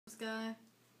Sky.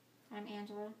 I'm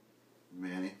Angela.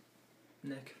 Manny.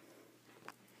 Nick.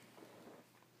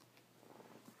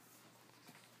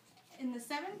 In the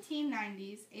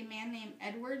 1790s, a man named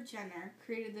Edward Jenner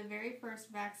created the very first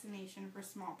vaccination for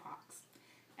smallpox.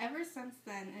 Ever since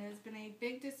then, it has been a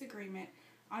big disagreement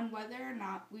on whether or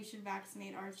not we should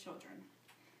vaccinate our children.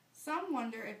 Some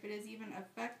wonder if it is even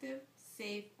effective,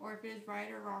 safe, or if it is right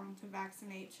or wrong to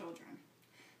vaccinate children.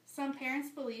 Some parents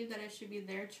believe that it should be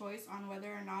their choice on whether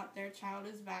or not their child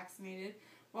is vaccinated,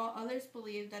 while others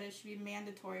believe that it should be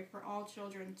mandatory for all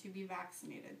children to be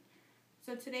vaccinated.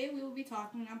 So today we will be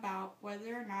talking about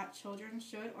whether or not children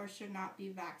should or should not be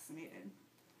vaccinated.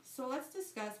 So let's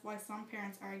discuss why some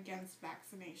parents are against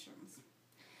vaccinations.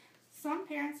 Some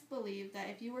parents believe that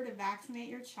if you were to vaccinate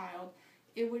your child,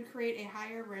 it would create a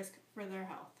higher risk for their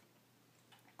health.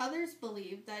 Others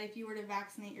believe that if you were to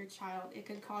vaccinate your child, it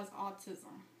could cause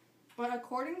autism. But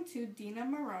according to Dina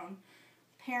Marone,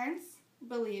 parents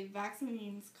believe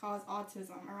vaccines cause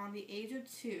autism around the age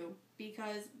of 2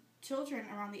 because children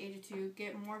around the age of 2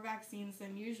 get more vaccines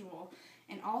than usual,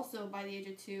 and also by the age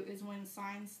of 2 is when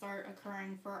signs start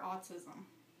occurring for autism.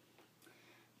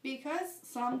 Because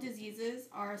some diseases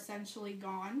are essentially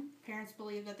gone, parents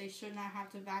believe that they should not have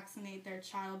to vaccinate their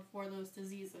child for those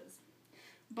diseases.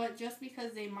 But just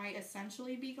because they might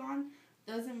essentially be gone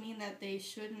doesn't mean that they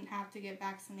shouldn't have to get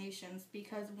vaccinations,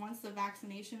 because once the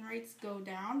vaccination rates go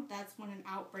down, that's when an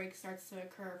outbreak starts to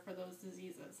occur for those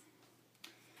diseases.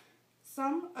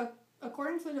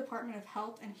 According to the Department of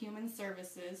Health and Human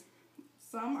Services,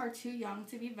 some are too young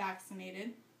to be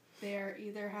vaccinated. They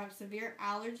either have severe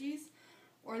allergies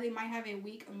or they might have a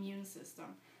weak immune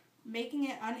system, making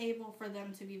it unable for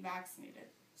them to be vaccinated.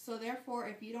 So therefore,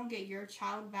 if you don't get your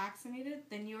child vaccinated,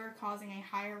 then you are causing a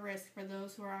higher risk for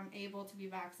those who are unable to be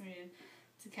vaccinated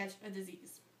to catch a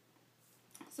disease.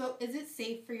 So is it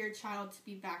safe for your child to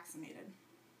be vaccinated?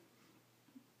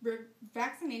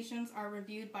 Vaccinations are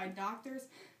reviewed by doctors,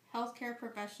 healthcare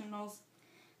professionals,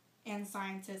 and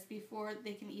scientists before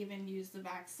they can even use the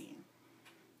vaccine.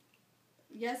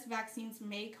 Yes, vaccines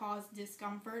may cause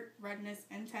discomfort, redness,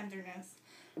 and tenderness,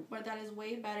 but that is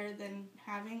way better than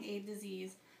having a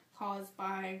disease caused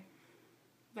by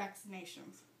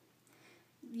vaccinations.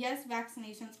 Yes,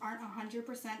 vaccinations aren't 100%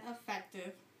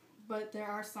 effective, but there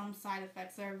are some side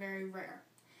effects that are very rare.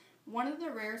 One of the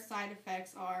rare side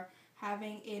effects are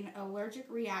having an allergic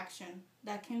reaction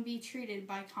that can be treated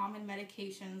by common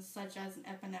medications such as an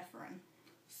epinephrine.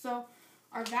 So,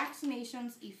 are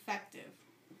vaccinations effective?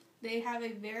 They have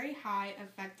a very high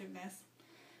effectiveness,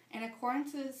 and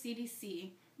according to the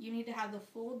CDC, you need to have the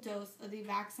full dose of the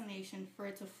vaccination for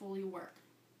it to fully work.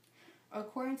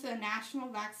 According to the National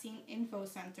Vaccine Info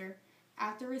Center,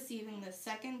 after receiving the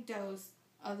second dose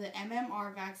of the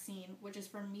MMR vaccine, which is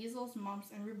for measles, mumps,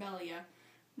 and rubella,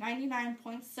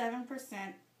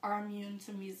 99.7% are immune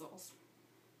to measles.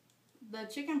 The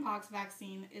chickenpox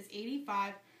vaccine is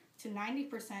 85 to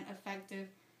 90% effective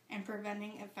in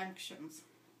preventing infections,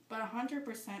 but 100%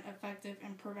 effective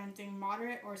in preventing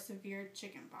moderate or severe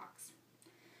chickenpox.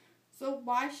 So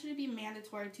why should it be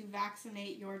mandatory to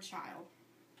vaccinate your child?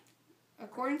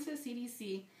 According to the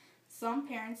CDC, some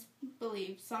parents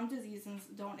believe some diseases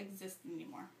don't exist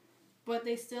anymore, but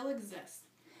they still exist.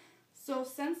 So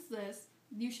since this,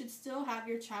 you should still have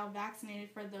your child vaccinated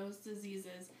for those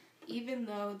diseases, even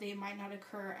though they might not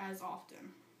occur as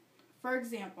often. For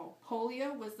example,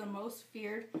 polio was the most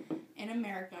feared in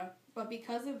America, but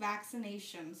because of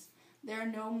vaccinations, there are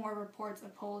no more reports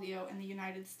of polio in the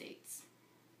United States.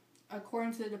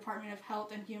 According to the Department of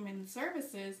Health and Human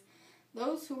Services,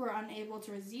 those who are unable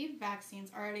to receive vaccines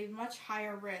are at a much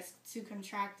higher risk to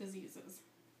contract diseases.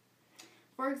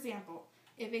 For example,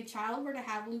 if a child were to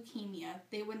have leukemia,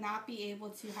 they would not be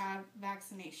able to have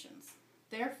vaccinations.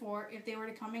 Therefore, if they were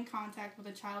to come in contact with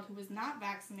a child who was not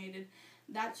vaccinated,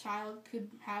 that child could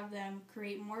have them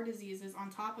create more diseases on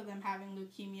top of them having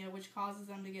leukemia, which causes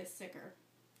them to get sicker.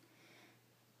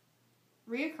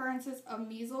 Reoccurrences of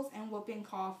measles and whooping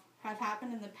cough have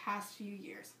happened in the past few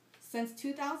years. Since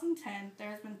 2010,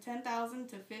 there has been 10,000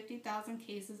 to 50,000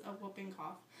 cases of whooping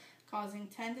cough, causing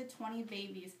 10 to 20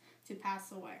 babies to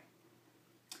pass away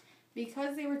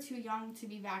because they were too young to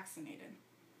be vaccinated.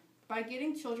 By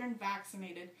getting children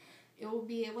vaccinated, it will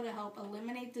be able to help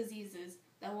eliminate diseases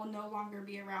that will no longer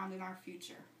be around in our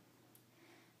future.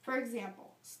 For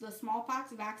example, the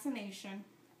smallpox vaccination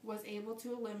was able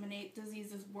to eliminate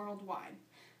diseases worldwide.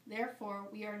 Therefore,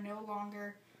 we are no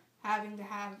longer having to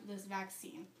have this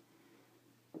vaccine.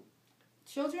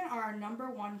 Children are our number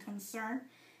one concern,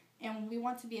 and we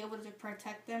want to be able to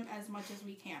protect them as much as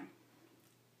we can.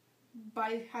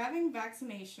 By having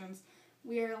vaccinations,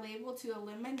 we are able to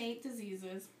eliminate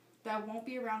diseases that won't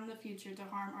be around in the future to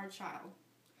harm our child.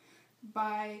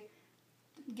 By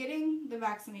getting the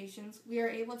vaccinations, we are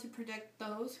able to protect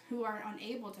those who are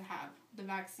unable to have the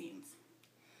vaccines.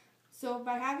 So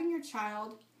by having your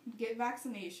child get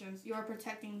vaccinations, you are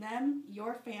protecting them,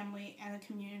 your family, and the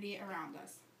community around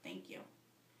us. Thank you.